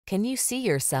Can you see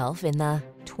yourself in the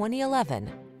 2011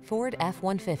 Ford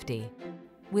F-150?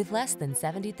 With less than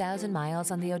 70,000 miles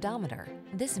on the odometer,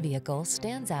 this vehicle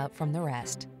stands out from the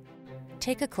rest.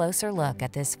 Take a closer look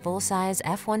at this full-size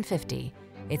F-150.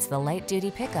 It's the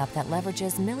light-duty pickup that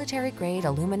leverages military-grade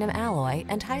aluminum alloy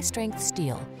and high-strength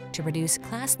steel to produce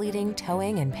class-leading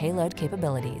towing and payload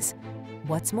capabilities.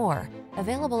 What's more,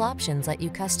 available options let you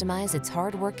customize its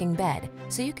hard-working bed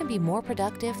so you can be more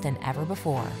productive than ever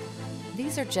before.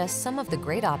 These are just some of the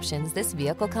great options this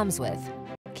vehicle comes with: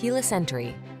 keyless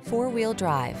entry, four-wheel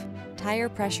drive, tire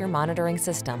pressure monitoring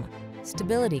system,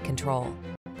 stability control,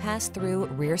 pass-through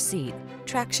rear seat,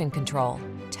 traction control,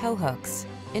 tow hooks,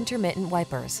 intermittent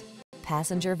wipers,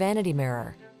 passenger vanity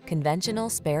mirror, conventional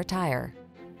spare tire.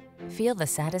 Feel the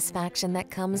satisfaction that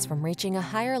comes from reaching a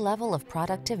higher level of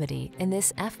productivity in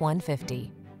this F-150.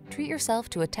 Treat yourself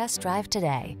to a test drive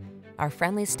today. Our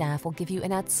friendly staff will give you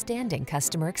an outstanding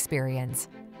customer experience.